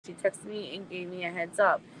She texted me and gave me a heads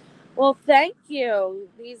up. Well, thank you,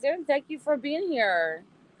 Lisa. Thank you for being here.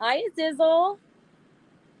 Hi, Dizzle.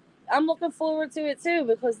 I'm looking forward to it too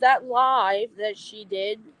because that live that she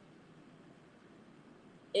did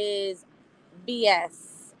is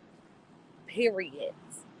BS. Period.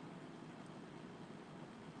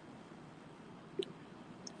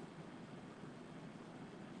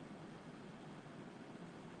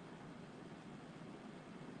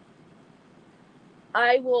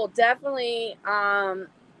 I will definitely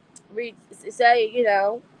say,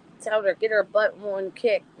 tell her get her butt one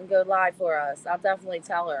kick and go live for us. I'll definitely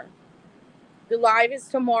tell her. The live is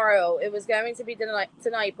tomorrow. It was going to be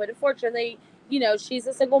tonight, but unfortunately, she's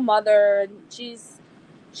a single mother and she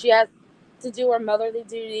has to do her motherly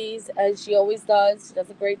duties as she always does. She does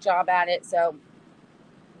a great job at it, so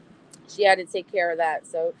she had to take care of that.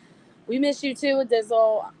 So we miss you too,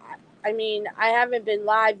 Dizzle. I mean, I haven't been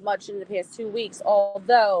live much in the past 2 weeks,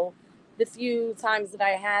 although the few times that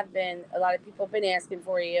I have been, a lot of people have been asking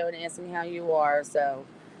for you and asking how you are. So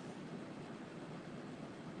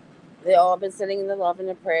they all been sending the love and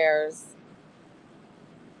the prayers.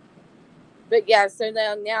 But yeah, so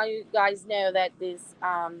now you guys know that this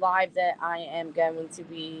live that I am going to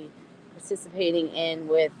be participating in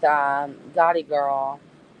with Gotti Girl,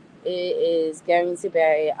 it is going to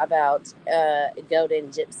be about Golden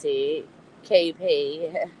Gypsy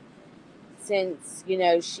KP. Since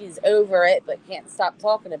she's over it but can't stop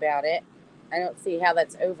talking about it, I don't see how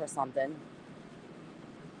that's over something.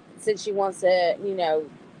 Since she wants to,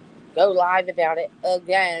 go live about it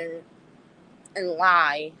again and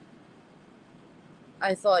lie,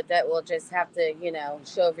 I thought that we'll just have to,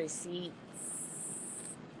 show receipts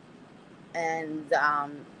and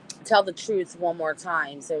tell the truth one more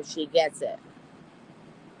time so she gets it.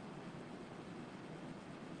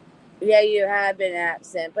 Yeah, you have been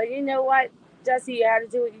absent, but you know what, Jesse, you had to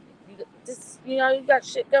do it. You just, you got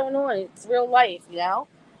shit going on. It's real life,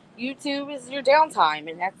 YouTube is your downtime,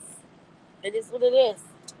 and it is what it is.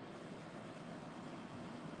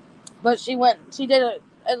 But she did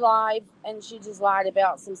a live, and she just lied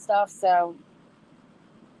about some stuff. So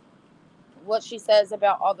what she says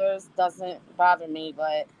about others doesn't bother me,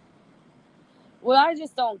 but what I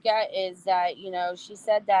just don't get is that she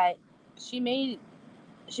said that she made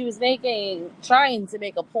she was trying to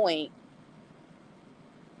make a point,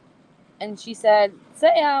 and she said,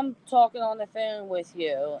 "Say I'm talking on the phone with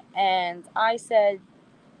you, and I said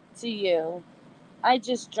to you, I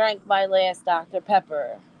just drank my last Dr.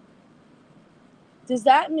 Pepper. Does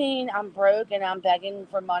that mean I'm broke and I'm begging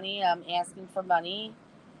for money and I'm asking for money?"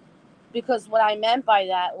 Because what I meant by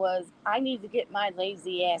that was I need to get my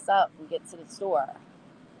lazy ass up and get to the store.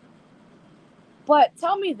 But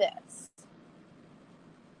tell me this.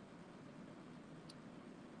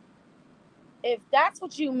 If that's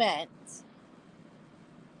what you meant,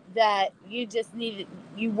 that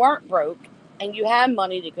you weren't broke and you had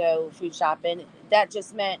money to go food shopping, that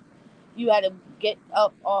just meant you had to get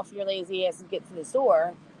up off your lazy ass and get to the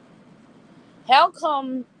store. How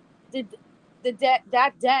come did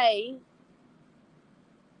that day,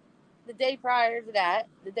 the day prior to that,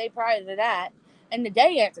 the day prior to that, and the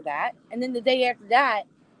day after that, and then the day after that,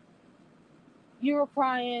 you were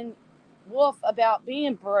crying wolf about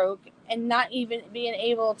being broke and not even being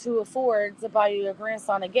able to afford to buy your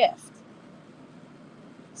grandson a gift?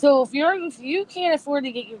 So if you can't afford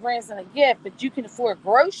to get your grandson a gift, but you can afford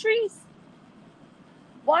groceries,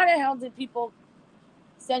 why the hell did people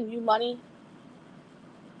send you money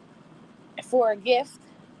for a gift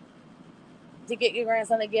to get your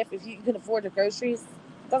grandson a gift if you can afford the groceries?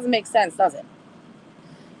 Doesn't make sense, does it?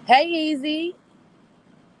 Hey, Easy,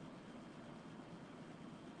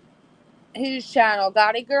 whose channel?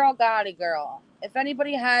 Gotti Girl, Gotti Girl. If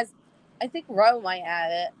anybody has, I think Ro might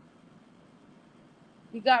have it.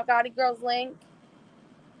 You got Gotti Girl's link?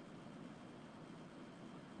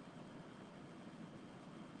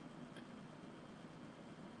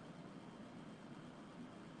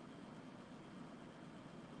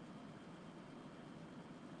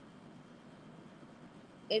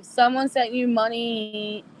 If someone sent you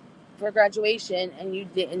money for graduation and you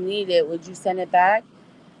didn't need it, would you send it back?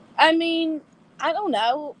 I mean, I don't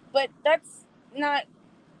know, but that's not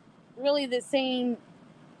really the same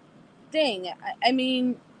thing. I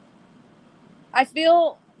mean, I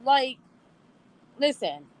feel like,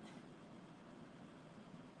 listen,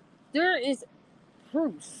 there is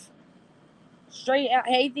proof. Straight out,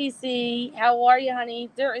 hey DC, how are you, honey?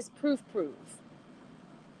 There is proof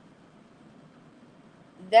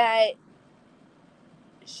that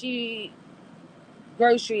she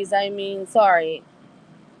groceries. I mean, sorry,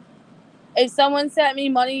 if someone sent me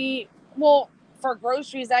money, well, for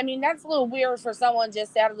groceries, I mean, that's a little weird for someone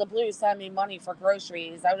just out of the blue sending me money for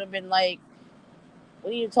groceries. I would have been like,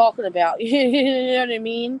 what are you talking about? You know what I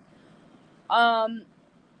mean? Um,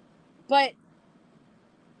 but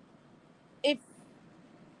if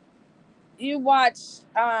you watch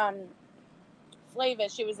Flava,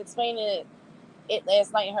 she was explaining it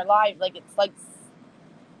last night in her live. Like, it's like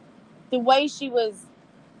the way she was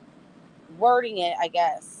wording it, I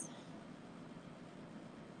guess.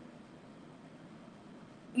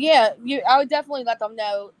 Yeah, I would definitely let them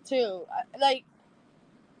know too. Like,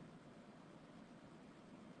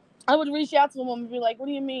 I would reach out to them and be like, "What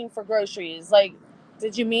do you mean for groceries? Like,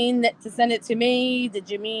 did you mean that to send it to me? Did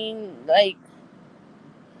you mean like?"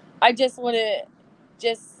 I just would have,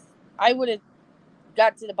 just I would have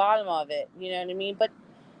got to the bottom of it. You know what I mean? But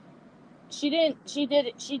she didn't. She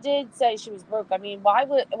did. She did say she was broke. I mean, why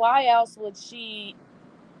would? Why else would she?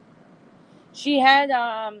 She had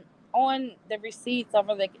on the receipts of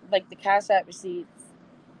her, like the cash app receipts.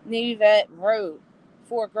 Navy Vet wrote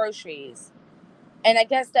for groceries, and I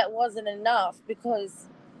guess that wasn't enough because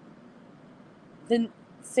the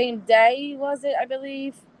same day, was it? I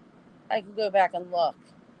believe I can go back and look.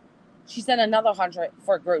 She sent another 100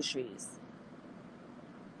 for groceries.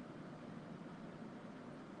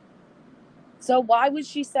 So why would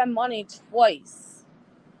she send money twice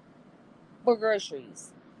for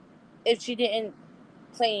groceries if she didn't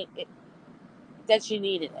claim it, that she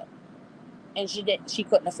needed it and she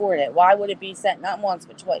couldn't afford it? Why would it be sent not once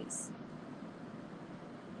but twice?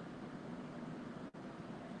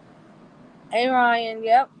 Hey Ryan,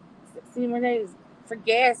 yep, 16 more days for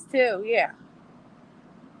gas too. Yeah,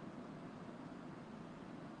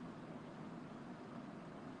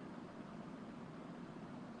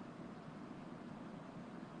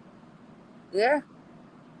 yeah.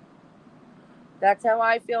 That's how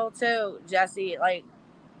I feel too, Jesse. Like,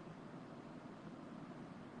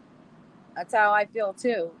 that's how I feel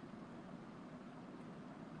too.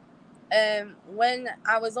 And when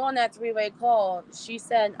I was on that three-way call, she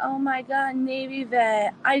said, "Oh my God, Navy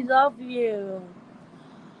Vet, I love you.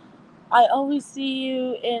 I always see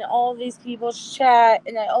you in all these people's chat."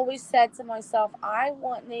 And I always said to myself, I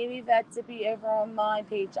want Navy Vet to be over on my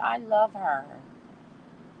page. I love her.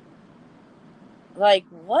 Like,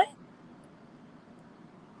 what?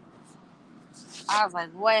 I was like,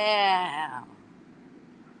 wow.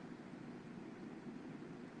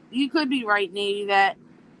 You could be right, Navy Vet.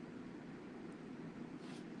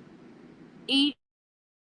 Eat